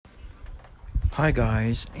Hi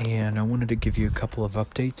guys, and I wanted to give you a couple of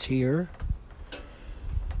updates here.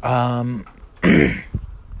 Um,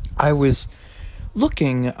 I was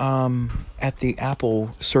looking at the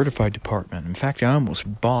Apple certified department. In fact, I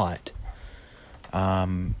almost bought a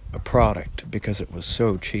product because it was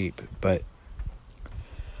so cheap. But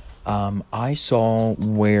I saw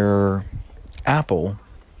where Apple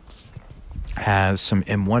has some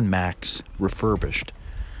M1 Macs refurbished,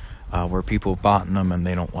 where people bought them and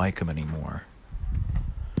they don't like them anymore.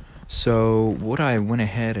 So what I went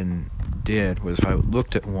ahead and did was I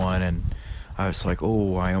looked at one and I was like,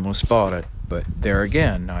 oh, I almost bought it. But there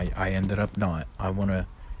again, I ended up not. I want to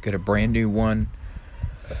get a brand new one,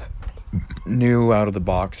 new out of the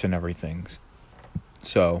box and everything.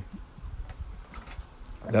 So,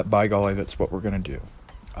 by golly, that's what we're going to do.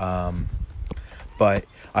 But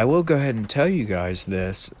I will go ahead and tell you guys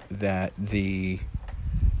that the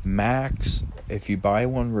Macs, if you buy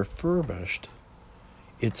one refurbished,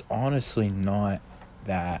 it's honestly not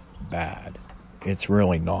that bad. It's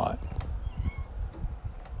really not.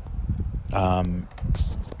 Don't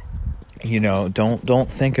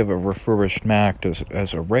think of a refurbished Mac as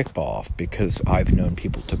a ripoff, because I've known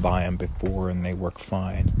people to buy them before and they work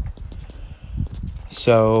fine.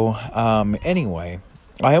 So, anyway,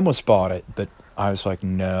 I almost bought it, but I was like,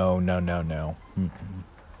 no. Mm-mm.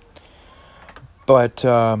 But,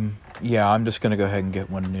 yeah, I'm just going to go ahead and get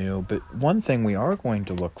one new. But one thing we are going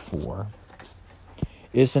to look for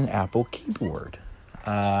is an Apple keyboard.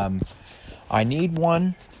 I need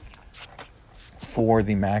one for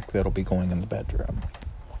the Mac that'll be going in the bedroom.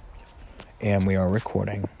 And we are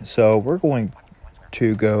recording. So we're going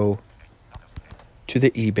to go to the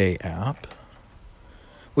eBay app,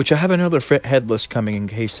 which I have another head list coming in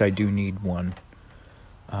case I do need one.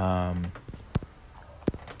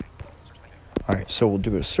 Alright, so we'll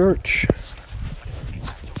do a search.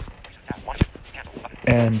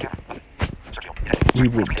 And we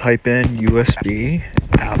will type in USB,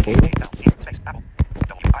 Apple,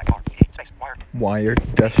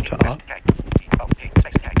 wired desktop,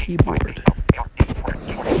 keyboard.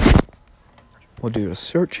 We'll do a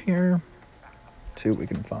search here, see what we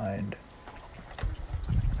can find.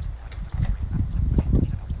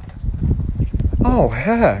 Oh,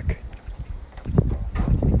 heck.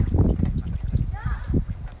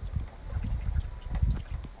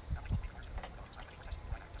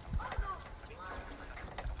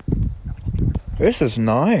 This is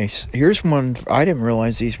nice. Here's one. I didn't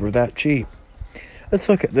realize these were that cheap. Let's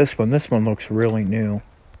look at this one. This one looks really new.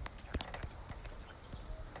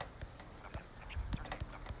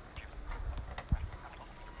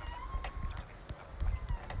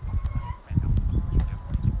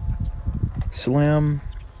 Slim.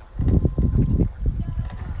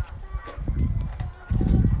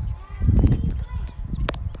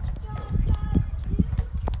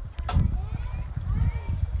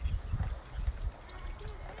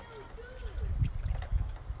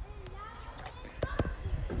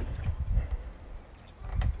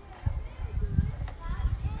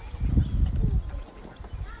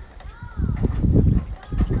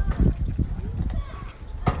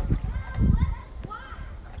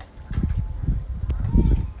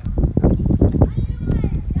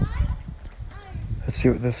 Let's see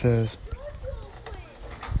what this is.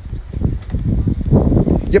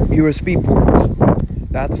 Yep, USB ports.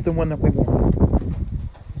 That's the one that we want.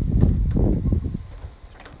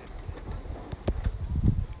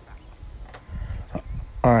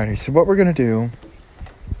 Alrighty, so what we're going to do...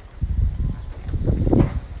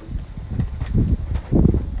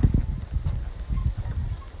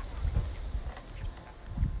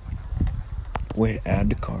 Wait, add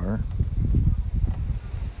to cart.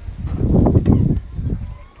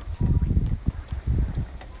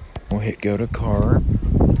 We'll hit go to cart.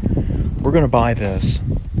 We're going to buy this.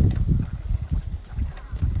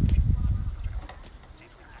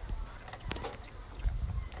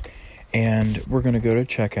 And we're going to go to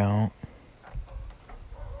checkout.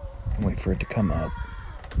 And wait for it to come up.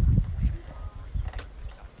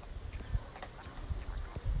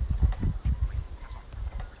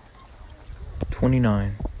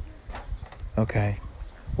 $29. Okay.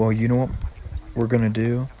 Well, you know what we're going to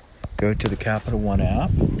do? Go to the Capital One app.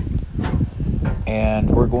 And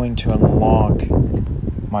we're going to unlock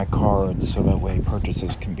my cards so that way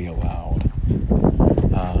purchases can be allowed.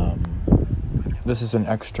 This is an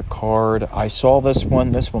extra card. I saw this one.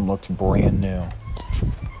 This one looks brand new.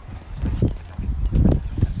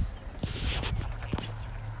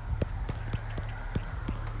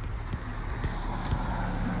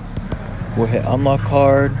 We'll hit unlock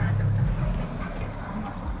card.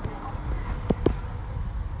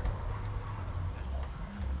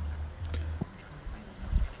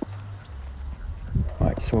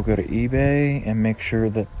 Alright, so we'll go to eBay and make sure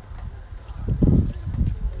that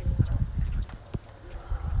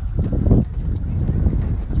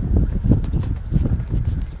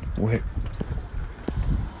we'll hit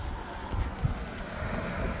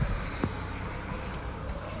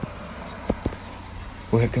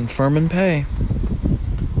confirm and pay.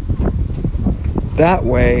 That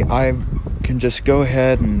way I can just go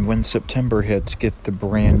ahead and when September hits, get the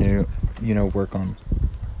brand new, work on.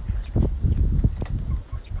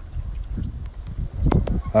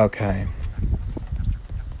 Okay.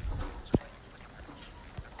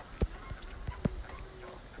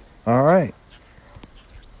 Alright.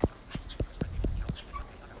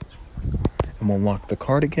 And we'll lock the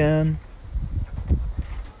card again.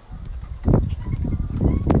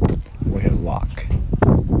 We'll hit lock.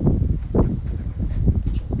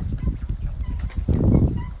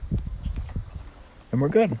 And we're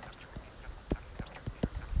good.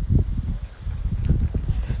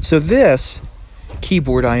 So this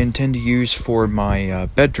keyboard I intend to use for my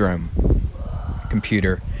bedroom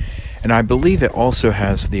computer. And I believe it also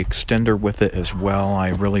has the extender with it as well. I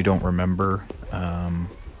really don't remember.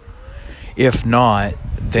 If not,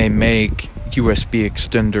 they make USB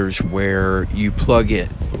extenders where you plug it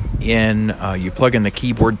in, you plug in the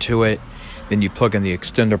keyboard to it, then you plug in the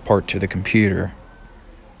extender part to the computer,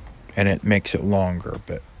 and it makes it longer.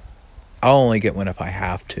 But I'll only get one if I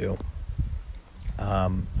have to.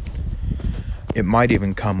 It might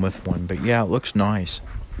even come with one, but yeah, it looks nice.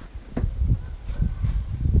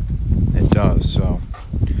 It does, so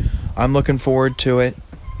I'm looking forward to it.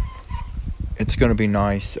 It's going to be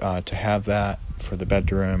nice to have that for the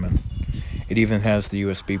bedroom, and it even has the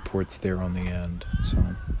USB ports there on the end. So,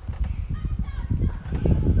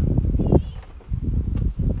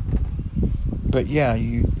 but yeah,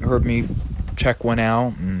 you heard me check one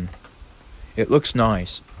out, and it looks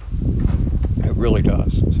nice. It really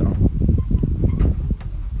does. So.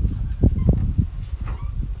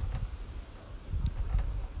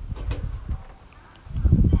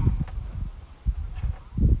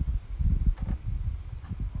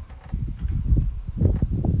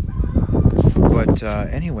 But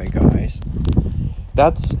anyway, guys,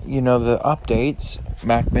 that's, the updates.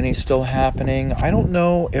 Mac Mini's still happening. I don't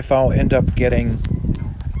know if I'll end up getting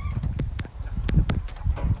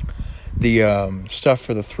the stuff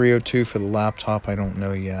for the 302 for the laptop. I don't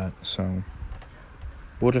know yet, so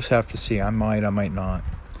we'll just have to see. I might not.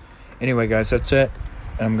 Anyway, guys, that's it.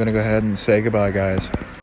 I'm going to go ahead and say goodbye, guys.